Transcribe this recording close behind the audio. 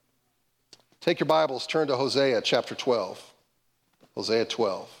Take your Bibles, turn to Hosea chapter 12. Hosea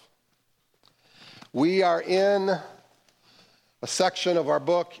 12. We are in a section of our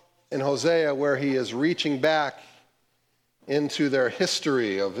book in Hosea where he is reaching back into their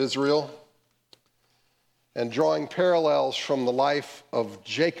history of Israel and drawing parallels from the life of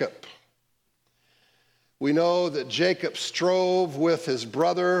Jacob. We know that Jacob strove with his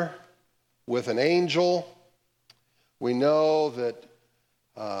brother, with an angel. We know that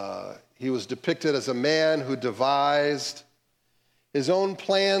he was depicted as a man who devised his own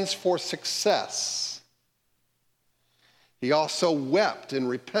plans for success. He also wept in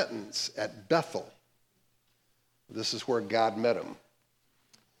repentance at Bethel. This is where God met him.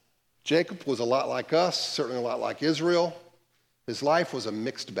 Jacob was a lot like us, certainly a lot like Israel. His life was a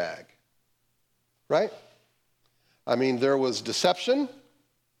mixed bag, right? I mean, there was deception,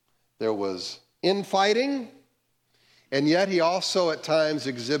 there was infighting, and yet he also at times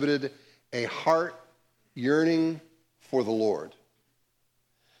exhibited a heart yearning for the Lord.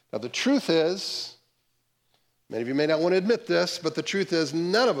 Now, the truth is, many of you may not want to admit this, but the truth is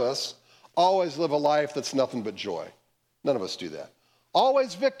none of us always live a life that's nothing but joy. None of us do that.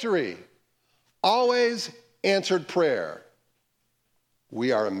 Always victory. Always answered prayer.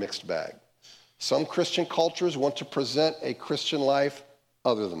 We are a mixed bag. Some Christian cultures want to present a Christian life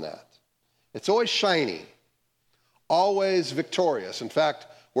other than that. It's always shiny. Always victorious. In fact,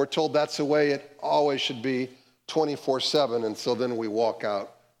 we're told that's the way it always should be 24/7, and so then we walk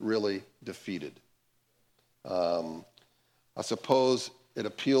out really defeated. I suppose it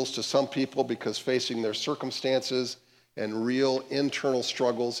appeals to some people because facing their circumstances and real internal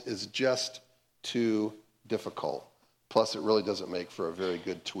struggles is just too difficult. Plus, it really doesn't make for a very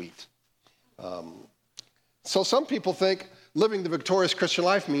good tweet. So some people think living the victorious Christian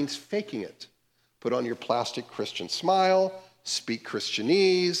life means faking it. Put on your plastic Christian smile, speak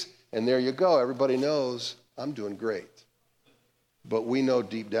Christianese, and there you go. Everybody knows I'm doing great. But we know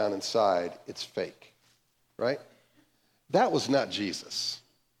deep down inside it's fake, right? That was not Jesus.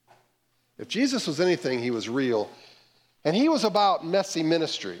 If Jesus was anything, he was real. And he was about messy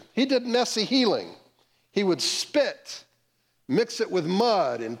ministry. He did messy healing. He would spit, mix it with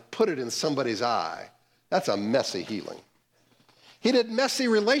mud, and put it in somebody's eye. That's a messy healing. He did messy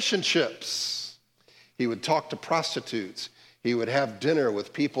relationships. He would talk to prostitutes. He would have dinner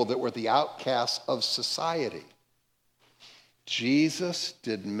with people that were the outcasts of society. Jesus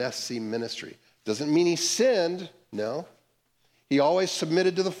did messy ministry. Doesn't mean he sinned, no. He always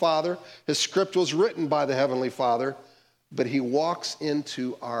submitted to the Father. His script was written by the Heavenly Father, but he walks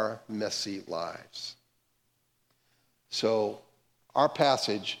into our messy lives. So our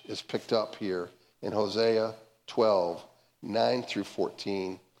passage is picked up here in Hosea 12, 9 through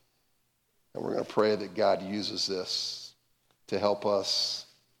 14. And we're going to pray that God uses this to help us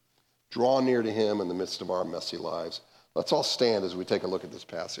draw near to him in the midst of our messy lives. Let's all stand as we take a look at this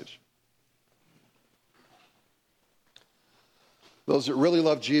passage. Those that really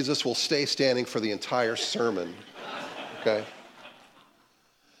love Jesus will stay standing for the entire sermon, okay?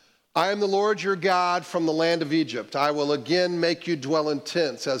 I am the Lord your God from the land of Egypt. I will again make you dwell in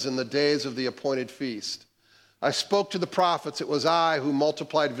tents as in the days of the appointed feast. I spoke to the prophets. It was I who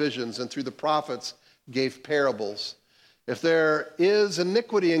multiplied visions and through the prophets gave parables. If there is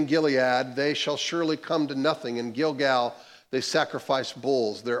iniquity in Gilead, they shall surely come to nothing. In Gilgal, they sacrifice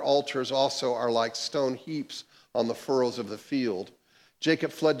bulls. Their altars also are like stone heaps on the furrows of the field.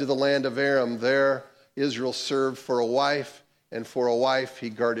 Jacob fled to the land of Aram. There Israel served for a wife, and for a wife he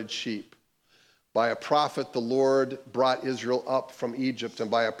guarded sheep. By a prophet the Lord brought Israel up from Egypt, and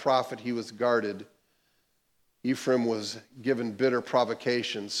by a prophet he was guarded. Ephraim was given bitter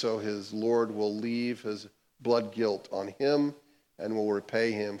provocation, so his Lord will leave his blood guilt on him and will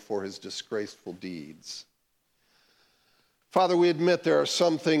repay him for his disgraceful deeds. Father, we admit there are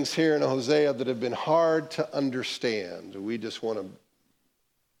some things here in Hosea that have been hard to understand. We just want to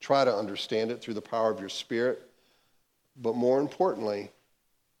try to understand it through the power of your Spirit. But more importantly,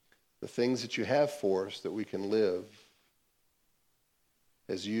 the things that you have for us that we can live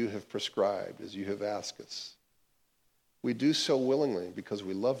as you have prescribed, as you have asked us. We do so willingly because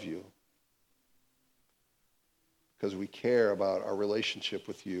we love you, because we care about our relationship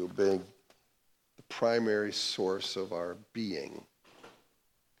with you being the primary source of our being.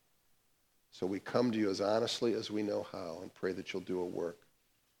 So we come to you as honestly as we know how and pray that you'll do a work.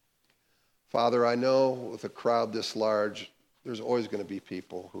 Father, I know with a crowd this large, there's always going to be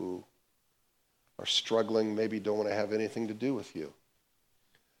people who are struggling, maybe don't want to have anything to do with you.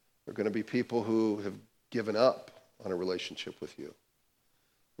 There are going to be people who have given up on a relationship with you.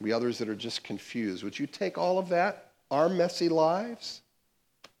 There'll be others that are just confused. Would you take all of that, our messy lives,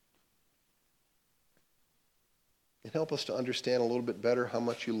 and help us to understand a little bit better how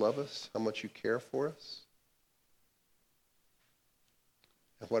much you love us, how much you care for us,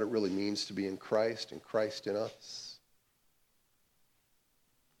 and what it really means to be in Christ and Christ in us.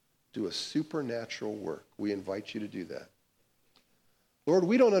 Do a supernatural work. We invite you to do that. Lord,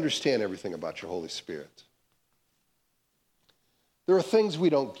 we don't understand everything about your Holy Spirit. There are things we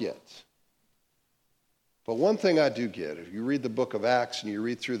don't get. But one thing I do get, if you read the book of Acts and you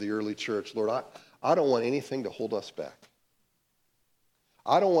read through the early church, Lord, I don't want anything to hold us back.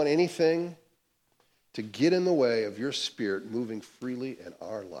 I don't want anything to get in the way of your Spirit moving freely in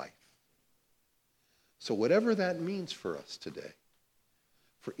our life. So whatever that means for us today,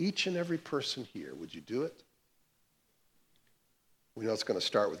 for each and every person here, would you do it? We know it's going to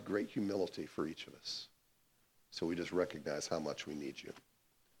start with great humility for each of us. So we just recognize how much we need you.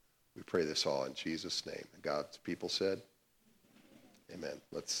 We pray this all in Jesus' name. And God's people said, amen.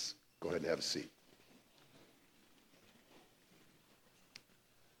 Let's go ahead and have a seat.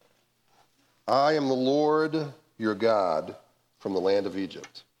 I am the Lord your God from the land of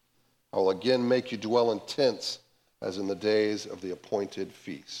Egypt. I will again make you dwell in tents as in the days of the appointed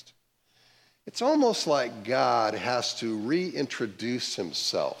feast. It's almost like God has to reintroduce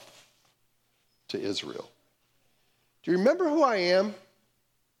himself to Israel. Do you remember who I am?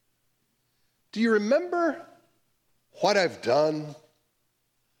 Do you remember what I've done?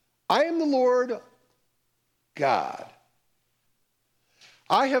 I am the Lord God.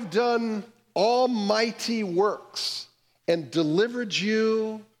 I have done almighty works and delivered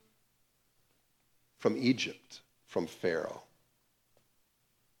you from Egypt, from Pharaoh.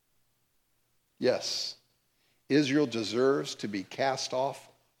 Yes, Israel deserves to be cast off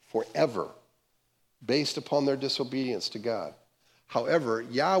forever based upon their disobedience to God. However,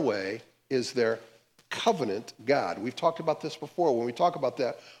 Yahweh is their covenant God. We've talked about this before. When we talk about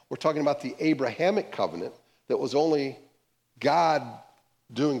that, we're talking about the Abrahamic covenant that was only God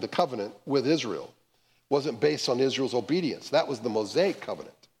doing the covenant with Israel. It wasn't based on Israel's obedience. That was the Mosaic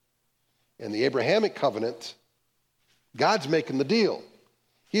covenant. In the Abrahamic covenant, God's making the deal.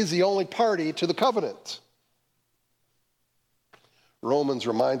 He's the only party to the covenant. Romans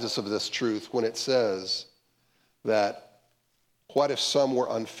reminds us of this truth when it says that what if some were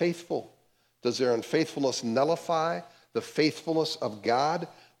unfaithful? Does their unfaithfulness nullify the faithfulness of God?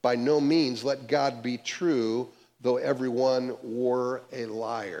 By no means. Let God be true, though everyone were a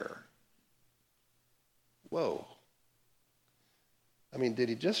liar. Whoa. I mean, did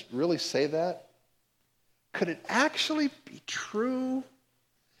he just really say that? Could it actually be true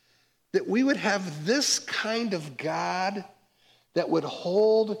that we would have this kind of God that would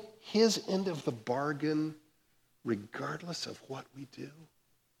hold his end of the bargain regardless of what we do?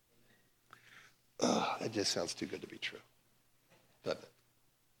 That just sounds too good to be true, doesn't it?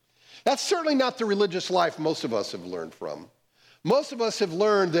 That's certainly not the religious life most of us have learned from. Most of us have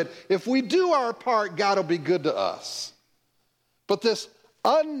learned that if we do our part, God will be good to us. But this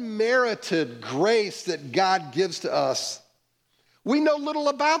unmerited grace that God gives to us, we know little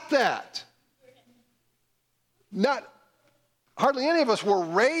about that. Hardly any of us were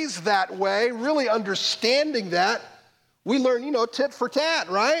raised that way, really understanding that. We learn, tit for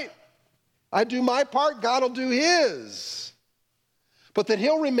tat, right? I do my part, God will do his. But that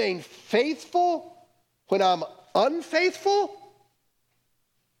he'll remain faithful when I'm unfaithful?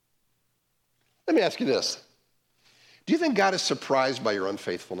 Let me ask you this. Do you think God is surprised by your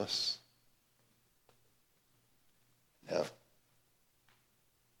unfaithfulness? No.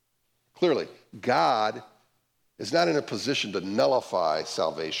 Clearly, God is not in a position to nullify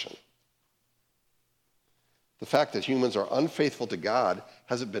salvation. The fact that humans are unfaithful to God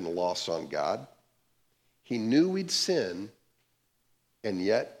hasn't been lost on God. He knew we'd sin, and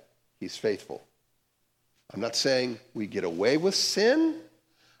yet he's faithful. I'm not saying we get away with sin.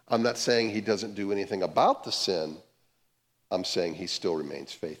 I'm not saying he doesn't do anything about the sin. I'm saying he still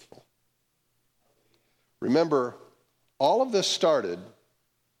remains faithful. Remember, all of this started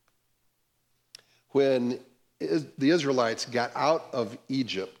when the Israelites got out of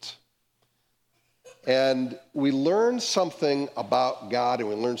Egypt. And we learned something about God and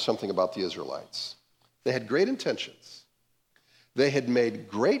we learned something about the Israelites. They had great intentions. They had made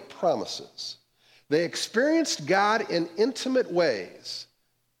great promises. They experienced God in intimate ways.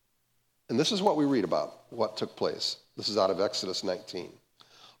 And this is what we read about what took place. This is out of Exodus 19.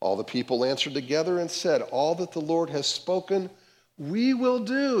 All the people answered together and said, all that the Lord has spoken, we will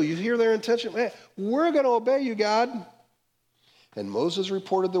do. You hear their intention? Man, we're going to obey you, God. And Moses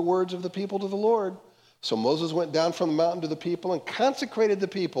reported the words of the people to the Lord. So Moses went down from the mountain to the people and consecrated the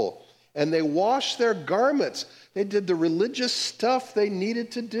people. And they washed their garments. They did the religious stuff they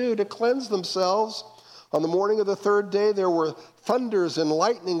needed to do to cleanse themselves. On the morning of the third day, there were thunders and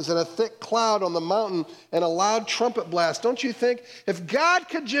lightnings and a thick cloud on the mountain and a loud trumpet blast. Don't you think if God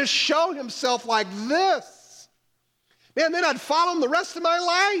could just show himself like this, man, then I'd follow him the rest of my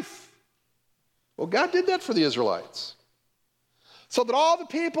life. Well, God did that for the Israelites, so that all the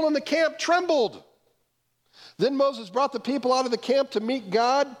people in the camp trembled. Then Moses brought the people out of the camp to meet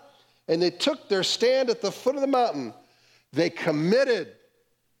God, and they took their stand at the foot of the mountain. They committed.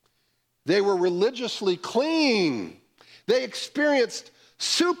 They were religiously clean. They experienced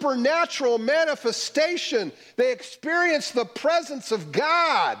supernatural manifestation. They experienced the presence of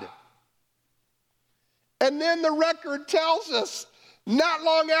God. And then the record tells us, not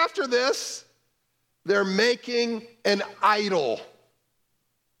long after this, they're making an idol.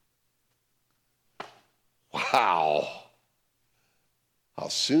 Wow. How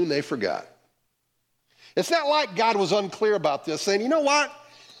soon they forgot. It's not like God was unclear about this, saying, you know what?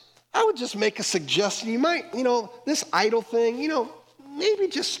 I would just make a suggestion. You might, this idol thing, maybe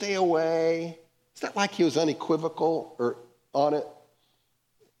just stay away. It's not like he was unequivocal or on it.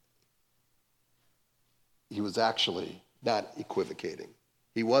 He was actually not equivocating.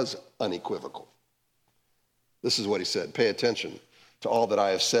 He was unequivocal. This is what he said. Pay attention to all that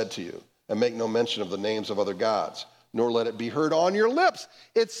I have said to you, and make no mention of the names of other gods, nor let it be heard on your lips.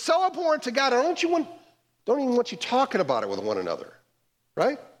 It's so abhorrent to God. I don't even want you talking about it with one another,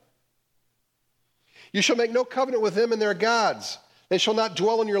 right? You shall make no covenant with them and their gods. They shall not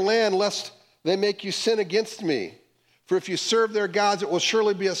dwell in your land, lest they make you sin against me. For if you serve their gods, it will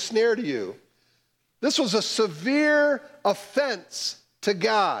surely be a snare to you. This was a severe offense to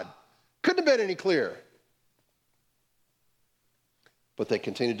God. Couldn't have been any clearer. But they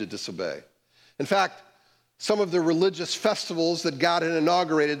continued to disobey. In fact, some of the religious festivals that God had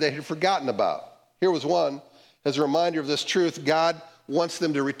inaugurated, they had forgotten about. Here was one. As a reminder of this truth, God wants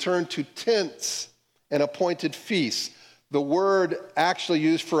them to return to tents and appointed feasts. The word actually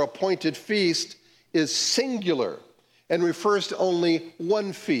used for appointed feast is singular and refers to only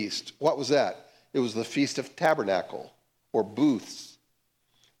one feast. What was that? It was the Feast of Tabernacle, or booths.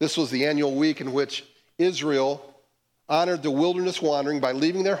 This was the annual week in which Israel honored the wilderness wandering by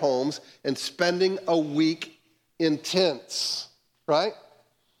leaving their homes and spending a week in tents, right?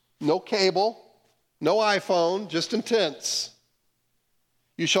 No cable, no iPhone, just in tents.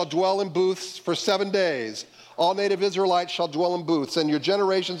 You shall dwell in booths for 7 days. All native Israelites shall dwell in booths, and your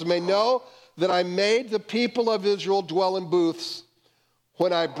generations may know that I made the people of Israel dwell in booths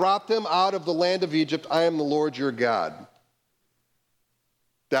when I brought them out of the land of Egypt. I am the Lord your God.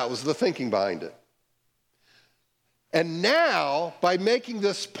 That was the thinking behind it. And now, by making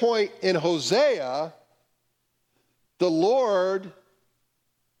this point in Hosea, the Lord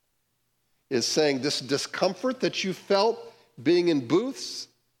is saying this discomfort that you felt being in booths,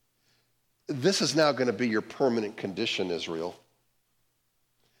 this is now going to be your permanent condition, Israel.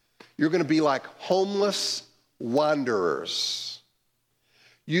 You're going to be like homeless wanderers.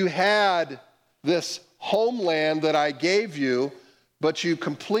 You had this homeland that I gave you, but you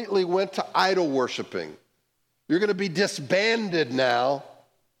completely went to idol worshiping. You're going to be disbanded now.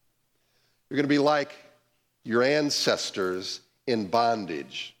 You're going to be like your ancestors in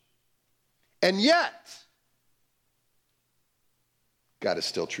bondage. And yet, God is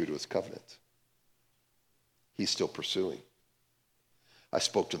still true to his covenant. He's still pursuing. I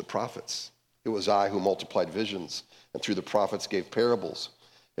spoke to the prophets. It was I who multiplied visions, and through the prophets gave parables.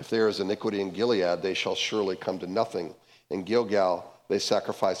 If there is iniquity in Gilead, they shall surely come to nothing. In Gilgal, they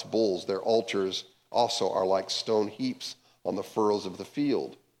sacrifice bulls. Their altars also are like stone heaps on the furrows of the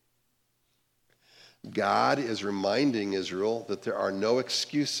field. God is reminding Israel that there are no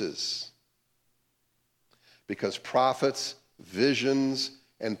excuses, because prophets, visions,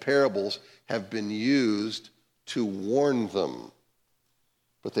 and parables have been used to warn them.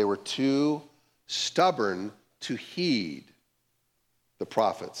 But they were too stubborn to heed the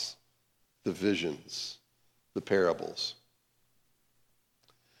prophets, the visions, the parables.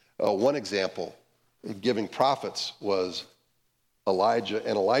 One example of giving prophets was Elijah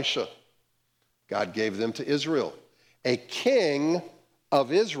and Elisha. God gave them to Israel. A king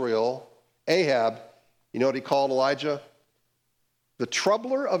of Israel, Ahab, you know what he called Elijah? The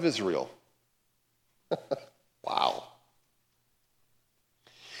troubler of Israel. Wow.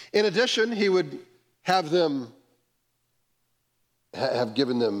 In addition, he would have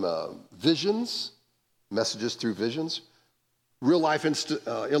given them visions, messages through visions, real life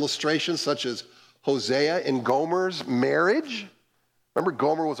illustrations such as Hosea and Gomer's marriage. Remember,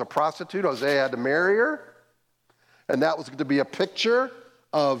 Gomer was a prostitute. Hosea had to marry her. And that was going to be a picture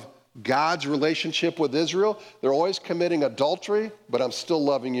of God's relationship with Israel. They're always committing adultery, but I'm still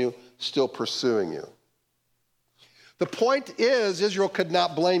loving you, still pursuing you. The point is, Israel could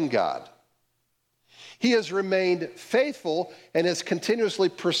not blame God. He has remained faithful and has continuously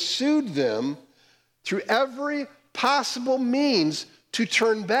pursued them through every possible means to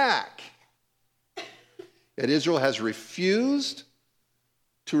turn back. Yet Israel has refused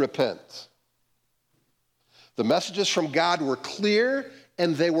to repent. The messages from God were clear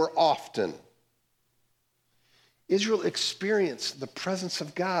and they were often. Israel experienced the presence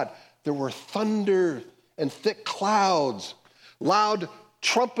of God. There were thunder and thick clouds, loud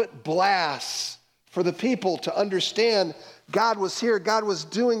trumpet blasts for the people to understand God was here, God was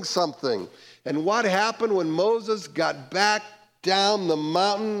doing something. And what happened when Moses got back down the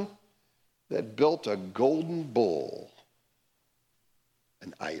mountain? That built a golden bull,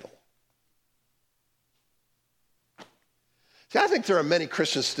 an idol. See, I think there are many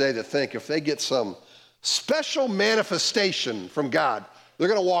Christians today that think if they get some special manifestation from God, they're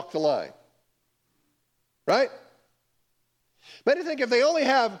going to walk the line. Right? Many think if they only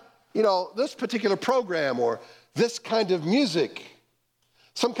have, this particular program or this kind of music,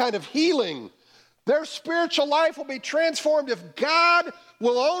 some kind of healing, their spiritual life will be transformed if God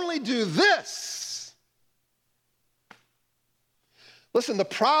will only do this. Listen, the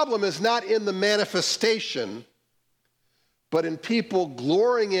problem is not in the manifestation, but in people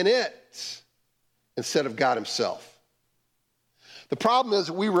glorying in it instead of God himself. The problem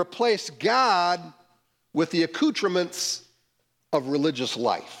is we replace God with the accoutrements of religious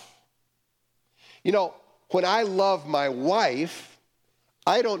life. When I love my wife,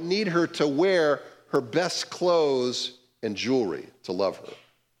 I don't need her to wear her best clothes and jewelry to love her.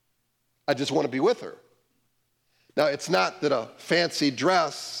 I just want to be with her. Now, it's not that a fancy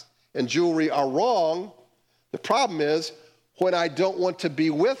dress and jewelry are wrong. The problem is when I don't want to be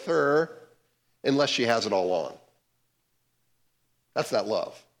with her unless she has it all on. That's not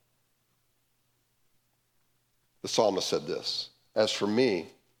love. The psalmist said this, "As for me,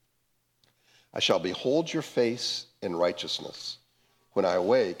 I shall behold your face in righteousness. When I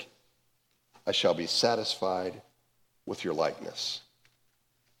awake, I shall be satisfied with your likeness."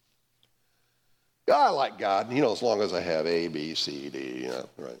 I like God, as long as I have A, B, C, D,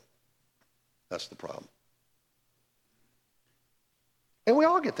 right? That's the problem. And we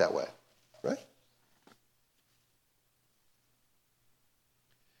all get that way, right?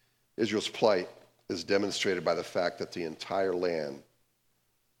 Israel's plight is demonstrated by the fact that the entire land,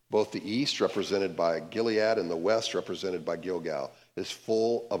 both the east represented by Gilead and the west represented by Gilgal, is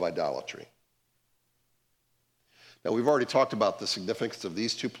full of idolatry. Now, we've already talked about the significance of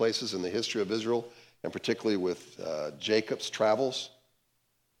these two places in the history of Israel, and particularly with Jacob's travels.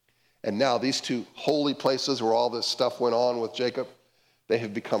 And now these two holy places where all this stuff went on with Jacob, they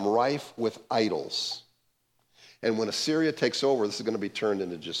have become rife with idols. And when Assyria takes over, this is going to be turned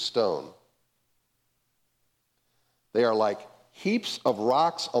into just stone. They are like heaps of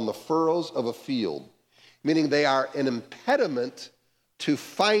rocks on the furrows of a field, meaning they are an impediment to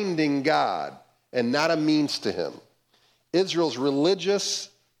finding God and not a means to him. Israel's religious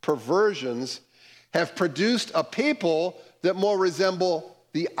perversions have produced a people that more resemble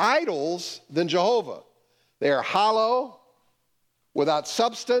the idols than Jehovah. They are hollow, without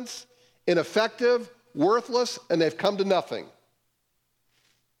substance, ineffective, worthless, and they've come to nothing.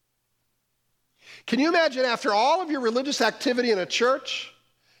 Can you imagine after all of your religious activity in a church,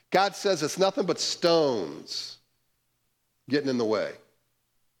 God says it's nothing but stones getting in the way?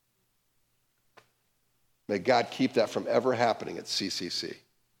 May God keep that from ever happening at CCC.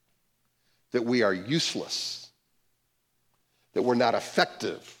 That we are useless, that we're not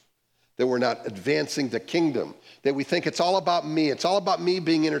effective, that we're not advancing the kingdom, that we think it's all about me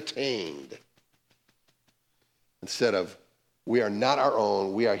being entertained. Instead of, we are not our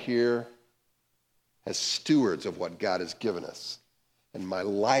own, we are here as stewards of what God has given us. And my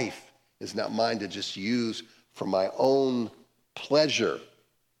life is not mine to just use for my own pleasure,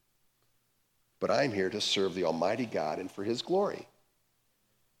 but I'm here to serve the Almighty God and for his glory.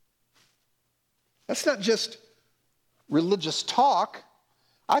 That's not just religious talk.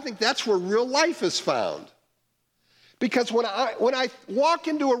 I think that's where real life is found. Because when I walk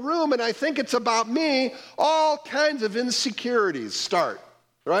into a room and I think it's about me, all kinds of insecurities start,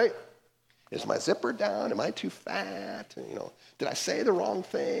 right? Is my zipper down? Am I too fat? Did I say the wrong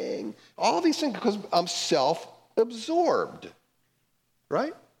thing? All these things because I'm self-absorbed,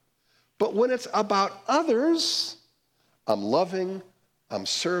 right? But when it's about others, I'm loving, I'm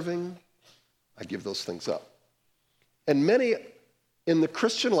serving, I give those things up. And many in the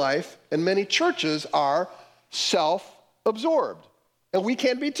Christian life and many churches are self-absorbed. And we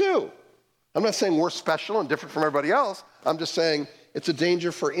can be too. I'm not saying we're special and different from everybody else. I'm just saying it's a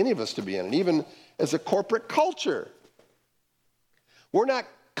danger for any of us to be in. And even as a corporate culture, We're not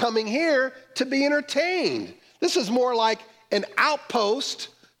coming here to be entertained. This is more like an outpost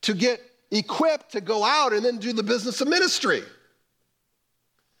to get equipped to go out and then do the business of ministry.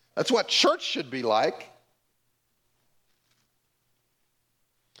 That's what church should be like.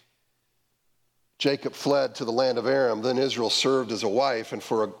 Jacob fled to the land of Aram. Then Israel served as a wife, and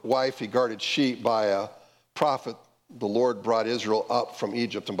for a wife he guarded sheep. By a prophet the Lord brought Israel up from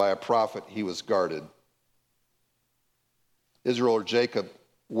Egypt, and by a prophet he was guarded. Israel, or Jacob,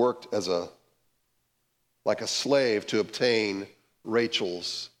 worked like a slave to obtain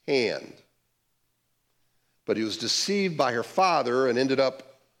Rachel's hand. But he was deceived by her father and ended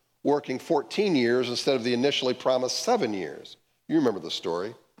up working 14 years instead of the initially promised 7 years. You remember the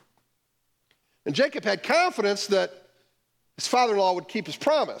story. And Jacob had confidence that his father-in-law would keep his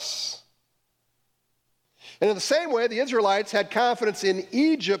promise. And in the same way, the Israelites had confidence in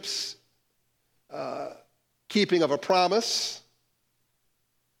Egypt's keeping of a promise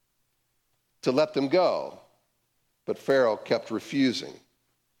to let them go. But Pharaoh kept refusing,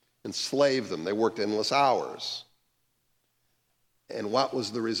 enslaved them. They worked endless hours. And what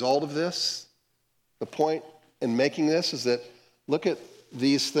was the result of this? The point in making this is that look at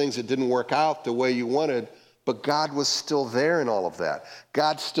these things that didn't work out the way you wanted, but God was still there in all of that.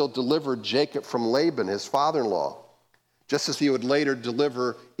 God still delivered Jacob from Laban, his father-in-law, just as he would later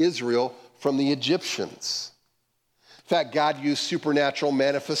deliver Israel from the Egyptians. In fact, God used supernatural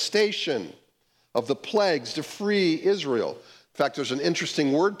manifestation of the plagues to free Israel. In fact, there's an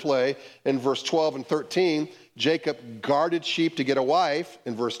interesting wordplay in verse 12 and 13. Jacob guarded sheep to get a wife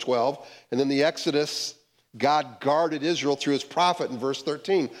in verse 12, and then the Exodus, God guarded Israel through his prophet in verse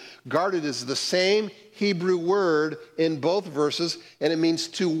 13. Guarded is the same Hebrew word in both verses, and it means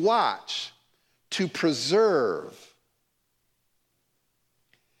to watch, to preserve.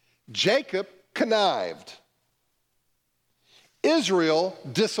 Jacob connived. Israel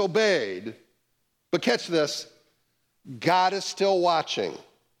disobeyed. But catch this, God is still watching.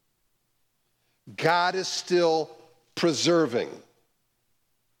 God is still preserving.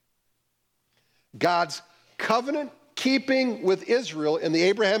 God's covenant keeping with Israel in the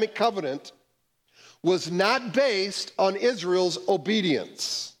Abrahamic covenant was not based on Israel's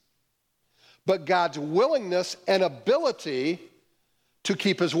obedience, but God's willingness and ability to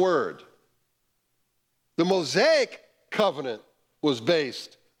keep his word. The Mosaic covenant was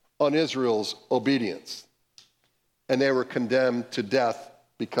based on Israel's obedience, and they were condemned to death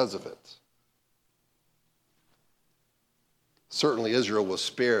because of it. Certainly Israel was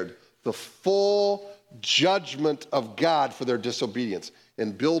spared the full judgment of God for their disobedience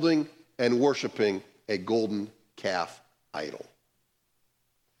in building and worshiping a golden calf idol.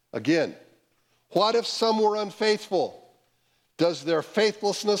 Again, what if some were unfaithful? Does their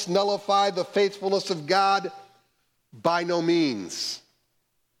faithlessness nullify the faithfulness of God? By no means.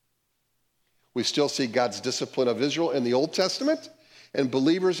 We still see God's discipline of Israel in the Old Testament and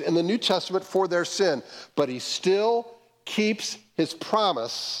believers in the New Testament for their sin, but he still keeps his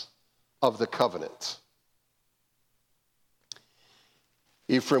promise of the covenant.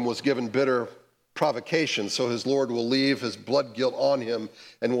 Ephraim was given bitter provocation, so his Lord will leave his blood guilt on him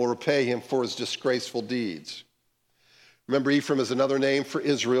and will repay him for his disgraceful deeds. Remember, Ephraim is another name for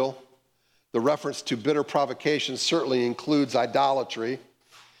Israel. The reference to bitter provocation certainly includes idolatry.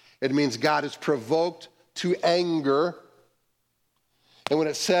 It means God is provoked to anger. And when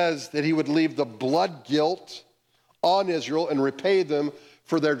it says that he would leave the blood guilt on Israel and repay them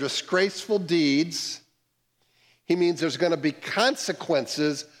for their disgraceful deeds, he means there's going to be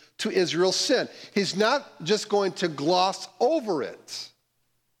consequences to Israel's sin. He's not just going to gloss over it.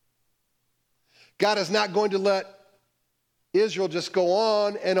 God is not going to let Israel just go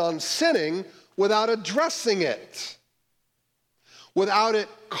on and on sinning without addressing it, without it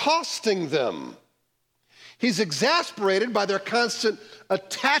costing them. He's exasperated by their constant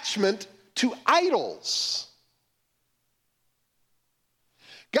attachment to idols.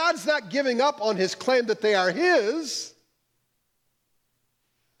 God's not giving up on his claim that they are his,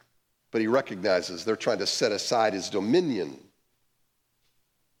 but he recognizes they're trying to set aside his dominion.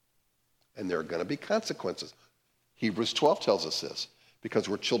 And there are going to be consequences. Hebrews 12 tells us this. Because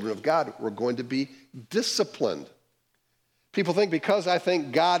we're children of God, we're going to be disciplined. People think because I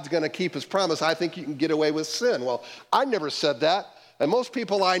think God's going to keep his promise, I think you can get away with sin. Well, I never said that. And most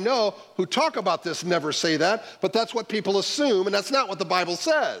people I know who talk about this never say that, but that's what people assume, and that's not what the Bible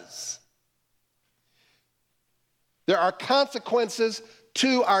says. There are consequences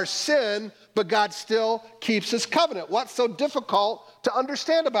to our sin, but God still keeps his covenant. What's so difficult to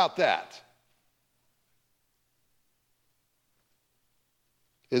understand about that?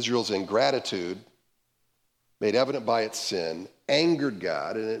 Israel's ingratitude made evident by its sin, angered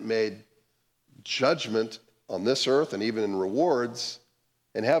God, and it made judgment on this earth and even in rewards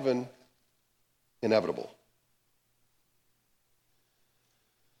in heaven inevitable.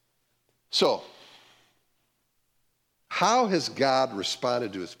 So, how has God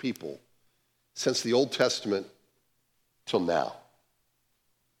responded to his people since the Old Testament till now?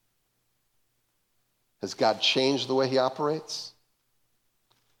 Has God changed the way he operates?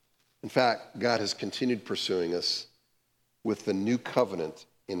 In fact, God has continued pursuing us with the new covenant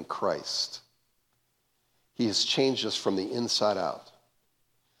in Christ. He has changed us from the inside out.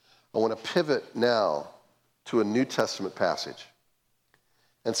 I want to pivot now to a New Testament passage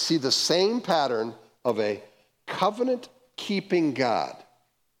and see the same pattern of a covenant-keeping God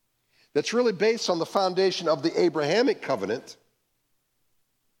that's really based on the foundation of the Abrahamic covenant,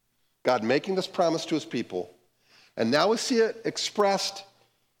 God making this promise to his people, and now we see it expressed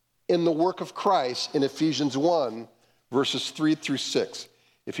in the work of Christ in Ephesians 1, verses 3 through 6.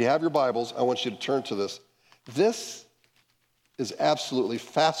 If you have your Bibles, I want you to turn to this. This is absolutely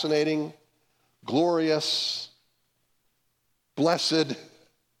fascinating, glorious, blessed,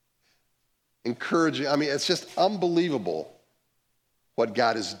 encouraging. I mean, it's just unbelievable what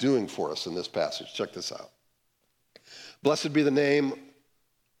God is doing for us in this passage. Check this out. Blessed be the name,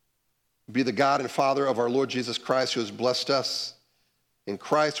 be the God and Father of our Lord Jesus Christ, who has blessed us in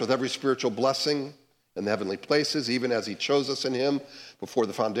Christ with every spiritual blessing in the heavenly places, even as he chose us in him before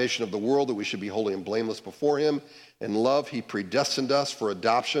the foundation of the world, that we should be holy and blameless before him. In love, he predestined us for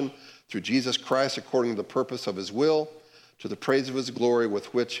adoption through Jesus Christ according to the purpose of his will, to the praise of his glory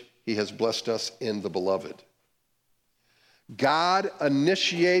with which he has blessed us in the beloved. God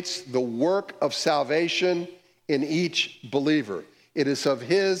initiates the work of salvation in each believer. It is of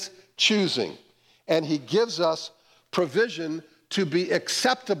his choosing, and he gives us provision to be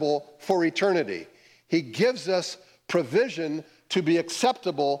acceptable for eternity. He gives us provision to be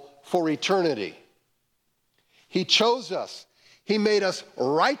acceptable for eternity. He chose us. He made us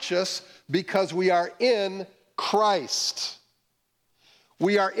righteous because we are in Christ.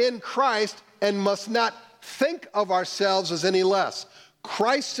 We are in Christ and must not think of ourselves as any less.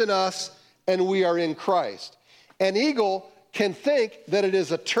 Christ in us, and we are in Christ. An eagle can think that it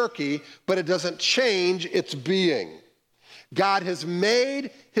is a turkey, but it doesn't change its being. God has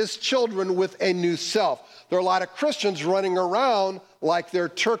made his children with a new self. There are a lot of Christians running around like they're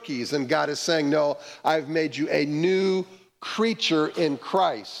turkeys, and God is saying, no, I've made you a new creature in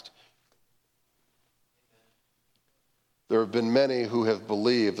Christ. There have been many who have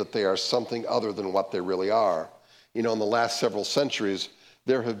believed that they are something other than what they really are. You know, in the last several centuries,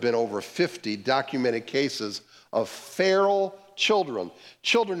 there have been over 50 documented cases of feral children,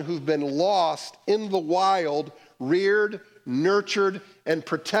 children who've been lost in the wild, reared, nurtured, and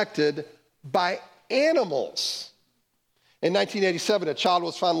protected by animals. In 1987, a child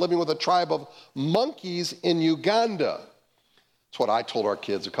was found living with a tribe of monkeys in Uganda. That's what I told our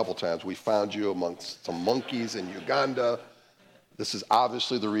kids a couple times. We found you amongst some monkeys in Uganda. This is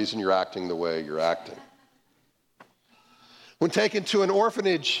obviously the reason you're acting the way you're acting. When taken to an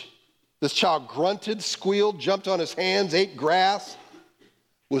orphanage, this child grunted, squealed, jumped on his hands, ate grass,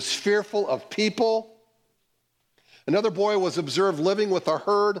 was fearful of people. Another boy was observed living with a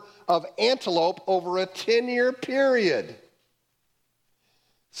herd of antelope over a 10-year period.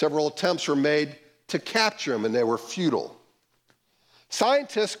 Several attempts were made to capture him, and they were futile.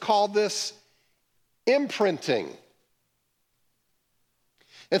 Scientists call this imprinting.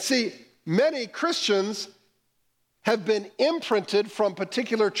 And see, many Christians have been imprinted from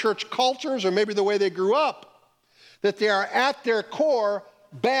particular church cultures or maybe the way they grew up, that they are at their core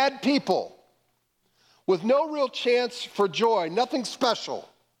bad people with no real chance for joy, nothing special.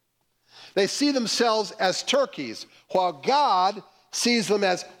 They see themselves as turkeys, while God sees them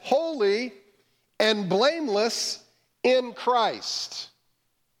as holy and blameless in Christ.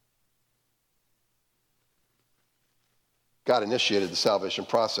 God initiated the salvation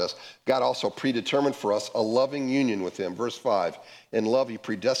process. God also predetermined for us a loving union with him. Verse 5, in love he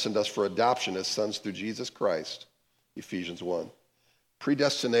predestined us for adoption as sons through Jesus Christ. Ephesians 1.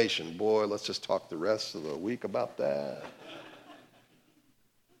 Predestination. Boy, let's just talk the rest of the week about that.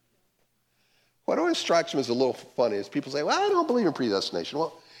 What always strikes me as a little funny is people say, well, I don't believe in predestination.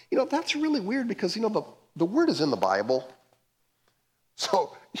 Well, you know, that's really weird because, you know, the word is in the Bible.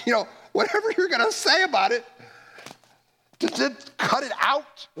 So, you know, whatever you're going to say about it, cut it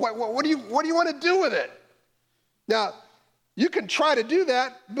out. What do you want to do with it? Now, you can try to do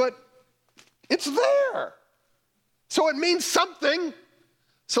that, but it's there. So it means something.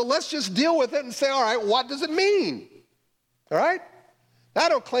 So let's just deal with it and say, all right, what does it mean? All right? I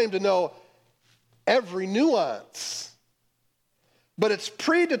don't claim to know every nuance. But it's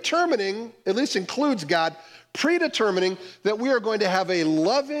predetermining, at least includes God, predetermining that we are going to have a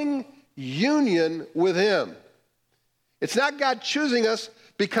loving union with him. It's not God choosing us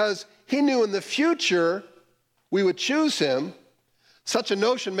because he knew in the future we would choose him. Such a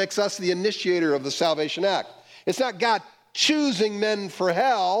notion makes us the initiator of the salvation act. It's not God choosing men for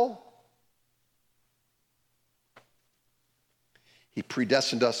hell. He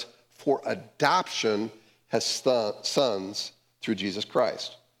predestined us for adoption as sons through Jesus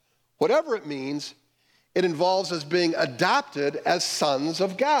Christ. Whatever it means, it involves us being adopted as sons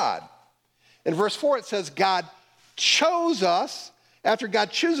of God. In verse 4, it says God chose us. After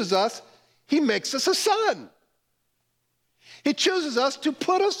God chooses us, he makes us a son. He chooses us to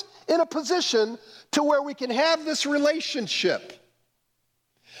put us in a position to where we can have this relationship.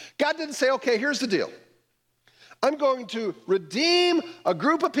 God didn't say, okay, here's the deal. I'm going to redeem a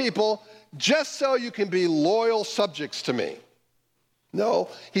group of people just so you can be loyal subjects to me. No,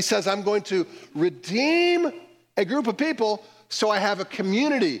 he says, I'm going to redeem a group of people so I have a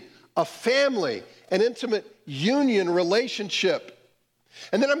community, a family, an intimate union relationship.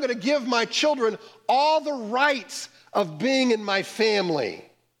 And then I'm going to give my children all the rights of being in my family.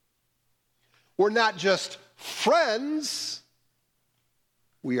 We're not just friends,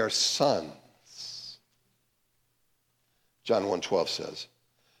 we are sons. John 1:12 says,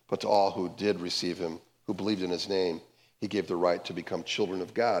 but to all who did receive him, who believed in his name, he gave the right to become children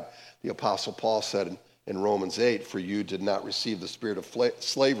of God. The Apostle Paul said in Romans 8, for you did not receive the spirit of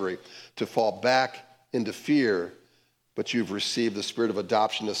slavery to fall back into fear, but you've received the spirit of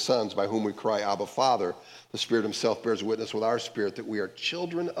adoption as sons, by whom we cry, Abba, Father. The Spirit himself bears witness with our spirit that we are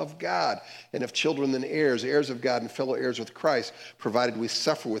children of God. And if children, then heirs, heirs of God and fellow heirs with Christ, provided we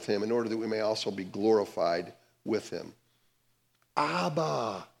suffer with him in order that we may also be glorified with him.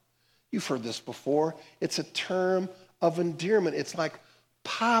 Abba. You've heard this before. It's a term of endearment. It's like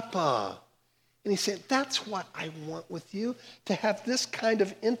Papa. And he said, that's what I want with you, to have this kind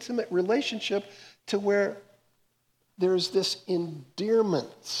of intimate relationship to where there's this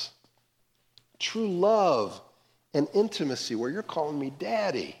endearment, true love and intimacy where you're calling me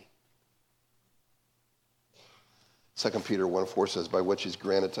daddy. 2 Peter 1:4 says, by which he's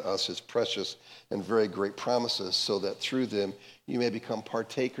granted to us his precious and very great promises, so that through them you may become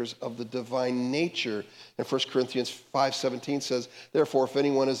partakers of the divine nature. And 1 Corinthians 5:17 says, therefore, if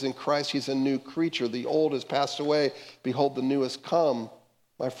anyone is in Christ, he's a new creature. The old has passed away. Behold, the new has come.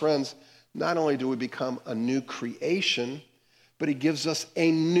 My friends, not only do we become a new creation, but he gives us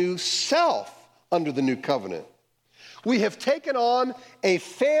a new self under the new covenant. We have taken on a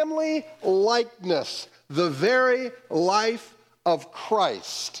family likeness, the very life of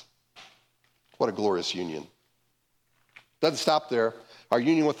Christ. What a glorious union. Doesn't stop there. Our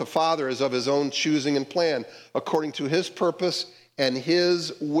union with the Father is of his own choosing and plan, according to his purpose and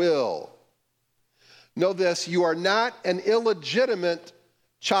his will. Know this, you are not an illegitimate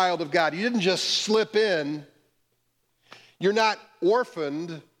child of God. You didn't just slip in. You're not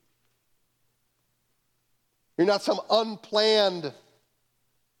orphaned. You're not some unplanned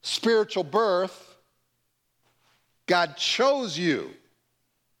spiritual birth. God chose you.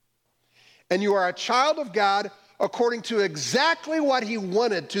 And you are a child of God according to exactly what he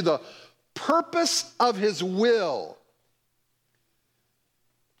wanted, to the purpose of his will.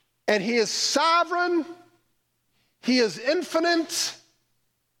 And he is sovereign. He is infinite.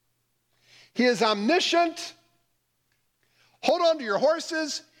 He is omniscient. Hold on to your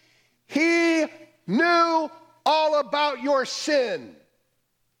horses. He knew all about your sin.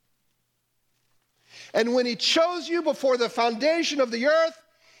 And when he chose you before the foundation of the earth,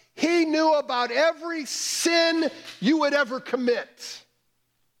 he knew about every sin you would ever commit.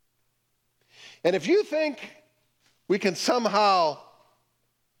 And if you think we can somehow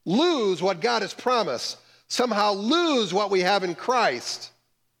lose what God has promised, somehow lose what we have in Christ,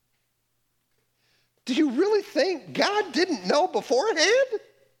 do you really think God didn't know beforehand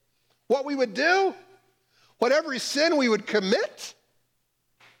what we would do? What every sin we would commit?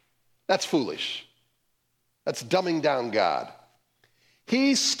 That's foolish. That's dumbing down God.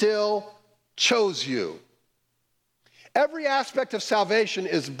 He still chose you. Every aspect of salvation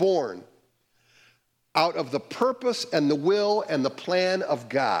is born out of the purpose and the will and the plan of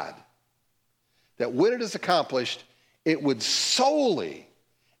God. That when it is accomplished, it would solely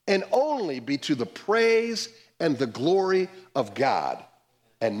and only be to the praise and the glory of God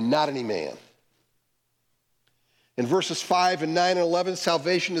and not any man. In verses 5 and 9 and 11,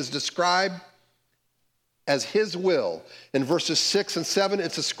 salvation is described as his will. In verses 6 and 7,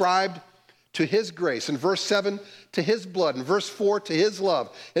 it's ascribed to his grace. In verse 7, to his blood. In verse 4, to his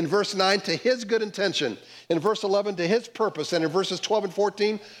love. In verse 9, to his good intention. In verse 11, to his purpose. And in verses 12 and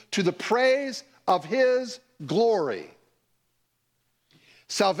 14, to the praise of his glory.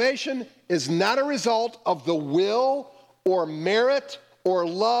 Salvation is not a result of the will or merit or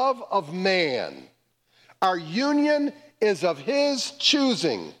love of man. Our union is of his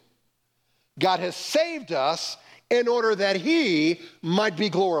choosing. God has saved us in order that he might be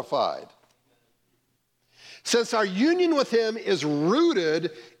glorified. Since our union with him is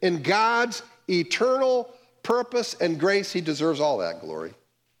rooted in God's eternal purpose and grace, he deserves all that glory.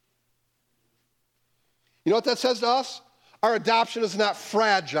 You know what that says to us? Our adoption is not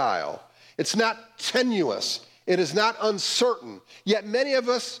fragile. It's not tenuous. It is not uncertain. Yet many of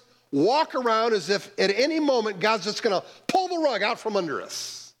us walk around as if at any moment God's just going to pull the rug out from under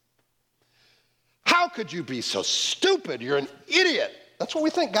us. How could you be so stupid? You're an idiot. That's what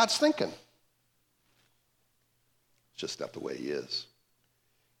we think God's thinking. It's just not the way he is.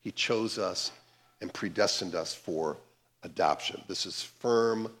 He chose us and predestined us for adoption. This is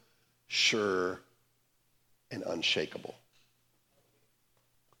firm, sure, and unshakable.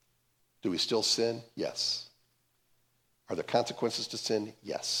 Do we still sin? Yes. Are there consequences to sin?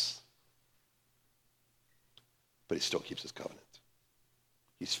 Yes. But he still keeps his covenant.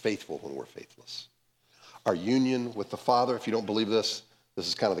 He's faithful when we're faithless. Our union with the Father, if you don't believe this, this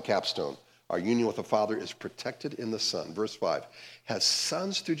is kind of the capstone. Our union with the Father is protected in the Son. Verse 5, has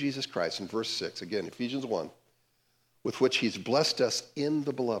sons through Jesus Christ. In verse 6, again, Ephesians 1, with which he's blessed us in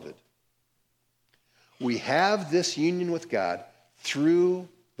the beloved. We have this union with God through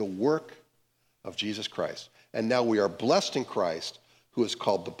the work of Jesus Christ. And now we are blessed in Christ, who is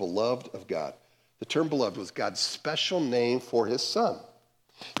called the beloved of God. The term beloved was God's special name for his Son.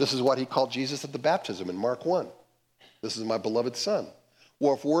 This is what he called Jesus at the baptism in Mark 1. This is my beloved Son.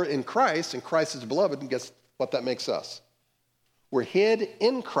 Well, if we're in Christ, and Christ is beloved, and guess what that makes us? We're hid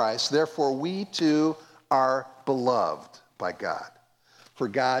in Christ, therefore we too are beloved by God. For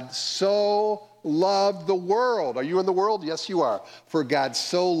God so loved the world. Are you in the world? Yes, you are. For God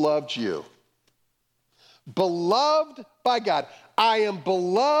so loved you. Beloved by God. I am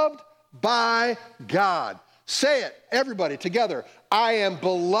beloved by God. Say it, everybody, together. I am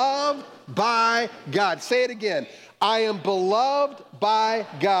beloved by God. Say it again. I am beloved by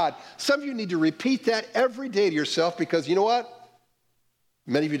God. Some of you need to repeat that every day to yourself because you know what?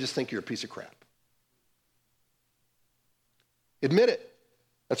 Many of you just think you're a piece of crap. Admit it.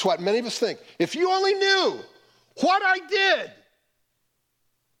 That's what many of us think. If you only knew what I did,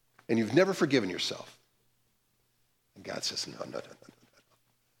 and you've never forgiven yourself. And God says, no.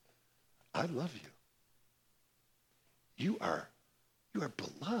 I love you. You are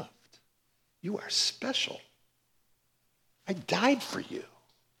beloved. You are special. I died for you.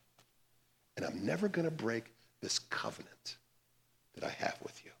 And I'm never going to break this covenant that I have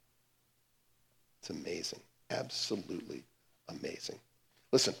with you. It's amazing. Absolutely amazing.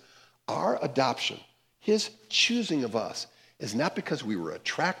 Listen, our adoption, his choosing of us, is not because we were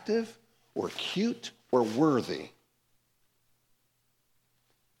attractive or cute or worthy.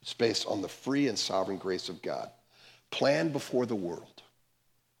 It's based on the free and sovereign grace of God, planned before the world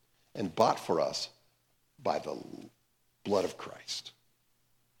and bought for us by the blood of Christ.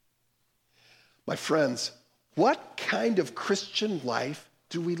 My friends, what kind of Christian life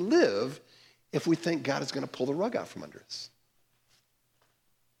do we live if we think God is going to pull the rug out from under us?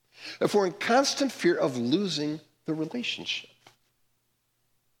 If we're in constant fear of losing the relationship?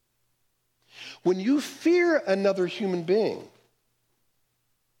 When you fear another human being,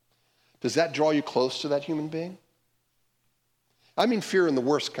 does that draw you close to that human being? I mean fear in the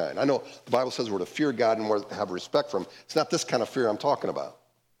worst kind. I know the Bible says we're to fear God and we're to have respect for him. It's not this kind of fear I'm talking about.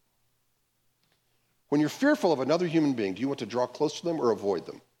 When you're fearful of another human being, do you want to draw close to them or avoid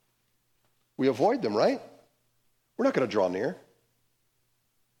them? We avoid them, right? We're not going to draw near.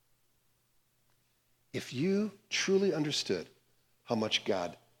 If you truly understood how much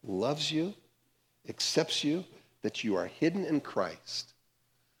God loves you, accepts you, that you are hidden in Christ,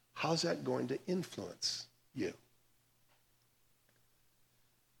 how's that going to influence you?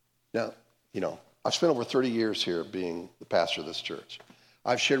 Now, I've spent over 30 years here being the pastor of this church.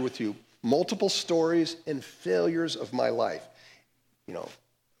 I've shared with you multiple stories and failures of my life.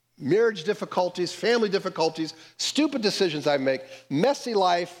 Marriage difficulties, family difficulties, stupid decisions I make, messy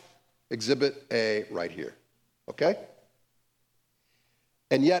life, exhibit A right here, okay?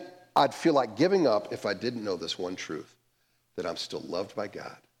 And yet, I'd feel like giving up if I didn't know this one truth, that I'm still loved by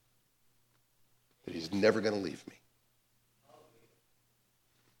God, that he's never going to leave me.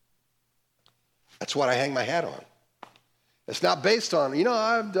 That's what I hang my hat on. It's not based on,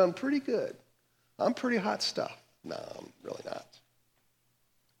 I've done pretty good. I'm pretty hot stuff. No, I'm really not.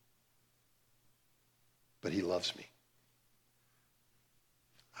 But he loves me.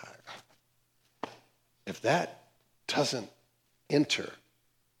 If that doesn't enter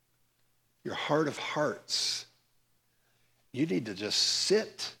your heart of hearts, you need to just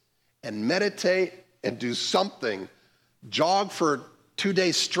sit and meditate and do something. Jog for 2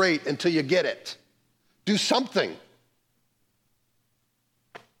 days straight until you get it. Do something.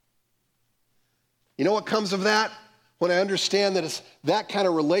 You know what comes of that? When I understand that it's that kind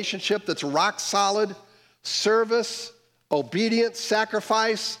of relationship that's rock solid, service, obedience,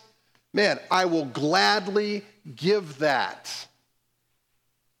 sacrifice, man, I will gladly give that.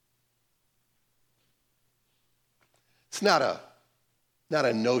 It's not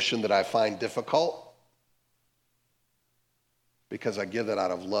a notion that I find difficult, because I give that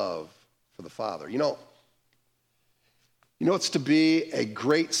out of love for the Father. You know what's to be a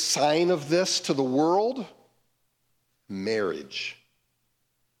great sign of this to the world? Marriage.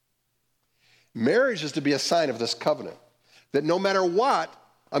 Marriage is to be a sign of this covenant, that no matter what,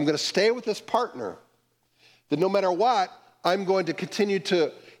 I'm going to stay with this partner, that no matter what, I'm going to continue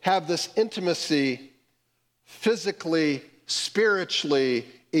to have this intimacy physically, spiritually,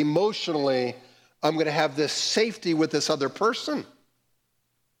 emotionally. I'm going to have this safety with this other person.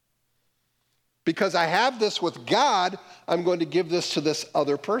 Because I have this with God, I'm going to give this to this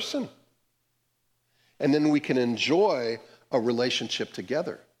other person. And then we can enjoy a relationship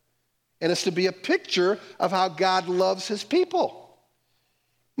together. And it's to be a picture of how God loves his people.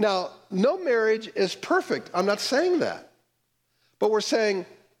 Now, no marriage is perfect. I'm not saying that. But we're saying,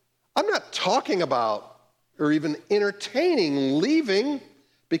 I'm not talking about or even entertaining leaving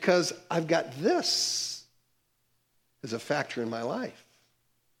because I've got this as a factor in my life.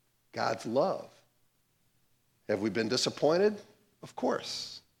 God's love. Have we been disappointed? Of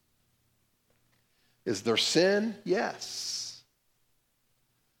course. Is there sin? Yes.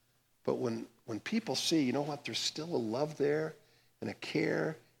 But when people see, you know what, there's still a love there and a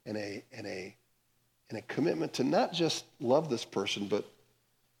care and a commitment to not just love this person, but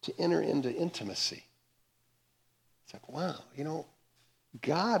to enter into intimacy. It's like, wow,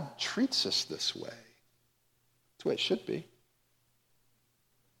 God treats us this way. That's the way it should be.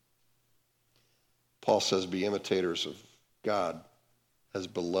 Paul says, be imitators of God as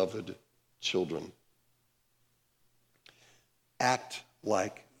beloved children. Act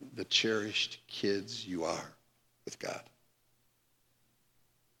like the cherished kids you are with God.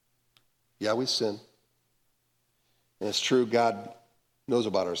 Yeah, we sin. And it's true, God knows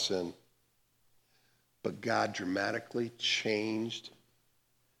about our sin. But God dramatically changed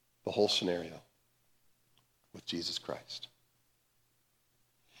the whole scenario with Jesus Christ.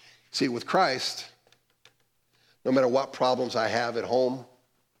 See, with Christ, no matter what problems I have at home,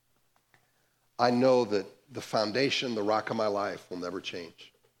 I know that the foundation, the rock of my life will never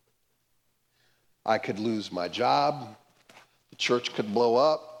change. I could lose my job. The church could blow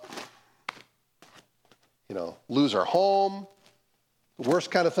up. Lose our home. The worst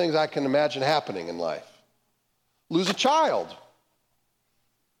kind of things I can imagine happening in life. Lose a child.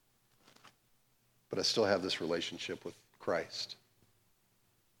 But I still have this relationship with Christ.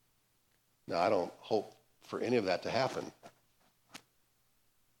 Now, I don't hope for any of that to happen.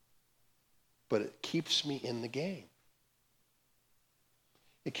 But it keeps me in the game.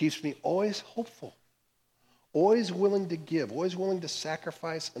 It keeps me always hopeful, always willing to give, always willing to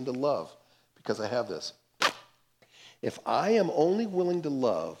sacrifice and to love, because I have this. If I am only willing to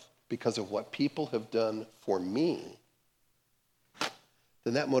love because of what people have done for me,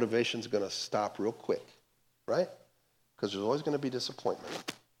 then that motivation is going to stop real quick, right? Because there's always going to be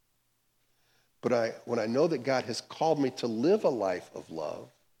disappointment. But when I know that God has called me to live a life of love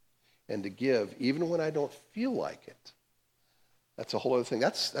and to give, even when I don't feel like it, that's a whole other thing.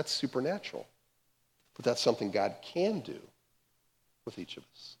 That's supernatural. But that's something God can do with each of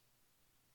us.